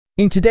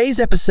In today's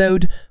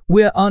episode,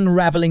 we're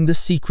unraveling the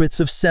secrets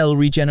of cell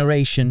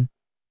regeneration.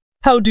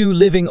 How do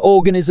living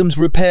organisms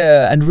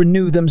repair and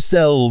renew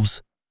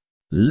themselves?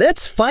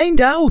 Let's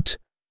find out!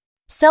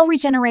 Cell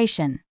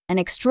regeneration, an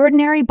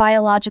extraordinary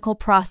biological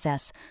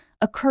process,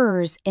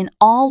 occurs in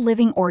all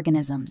living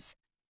organisms.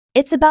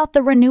 It's about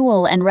the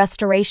renewal and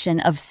restoration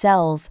of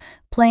cells,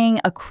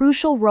 playing a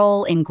crucial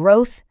role in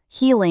growth,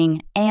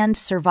 healing, and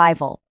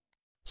survival.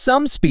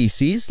 Some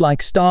species,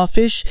 like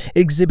starfish,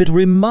 exhibit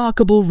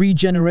remarkable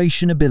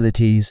regeneration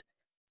abilities.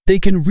 They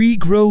can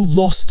regrow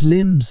lost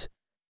limbs.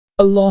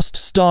 A lost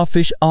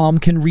starfish arm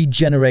can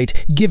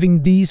regenerate,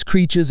 giving these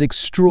creatures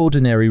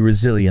extraordinary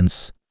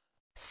resilience.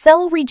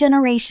 Cell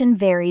regeneration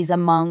varies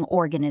among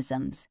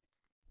organisms.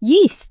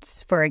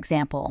 Yeasts, for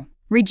example,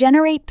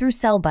 regenerate through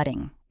cell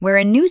budding, where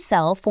a new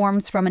cell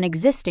forms from an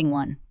existing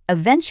one,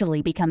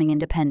 eventually becoming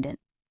independent.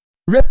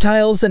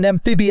 Reptiles and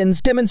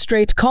amphibians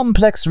demonstrate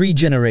complex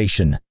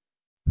regeneration.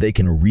 They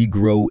can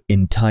regrow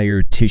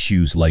entire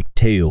tissues like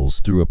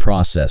tails through a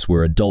process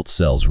where adult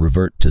cells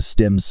revert to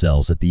stem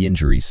cells at the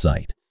injury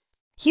site.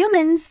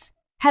 Humans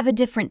have a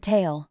different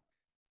tale.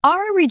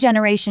 Our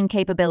regeneration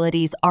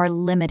capabilities are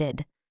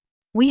limited.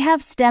 We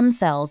have stem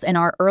cells in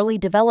our early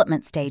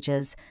development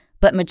stages,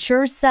 but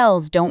mature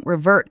cells don't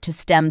revert to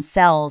stem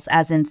cells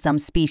as in some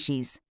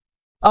species.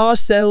 Our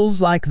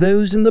cells, like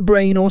those in the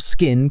brain or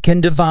skin,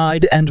 can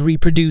divide and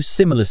reproduce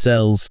similar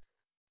cells.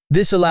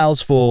 This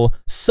allows for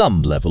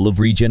some level of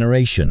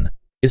regeneration,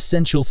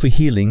 essential for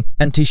healing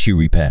and tissue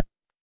repair.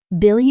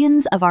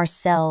 Billions of our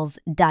cells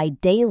die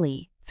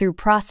daily through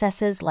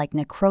processes like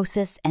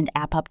necrosis and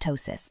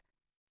apoptosis.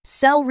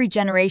 Cell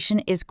regeneration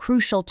is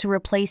crucial to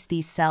replace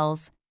these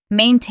cells,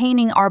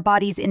 maintaining our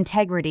body's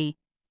integrity.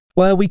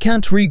 While we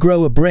can't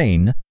regrow a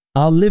brain,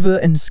 our liver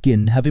and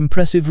skin have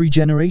impressive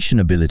regeneration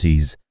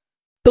abilities.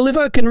 The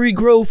liver can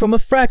regrow from a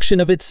fraction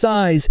of its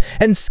size,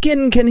 and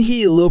skin can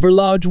heal over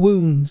large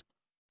wounds.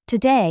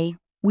 Today,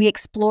 we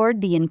explored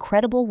the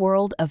incredible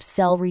world of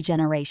cell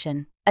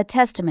regeneration, a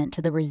testament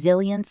to the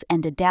resilience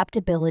and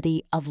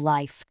adaptability of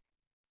life.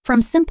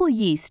 From simple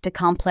yeast to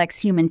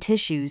complex human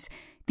tissues,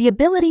 the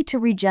ability to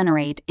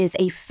regenerate is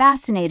a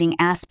fascinating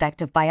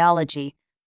aspect of biology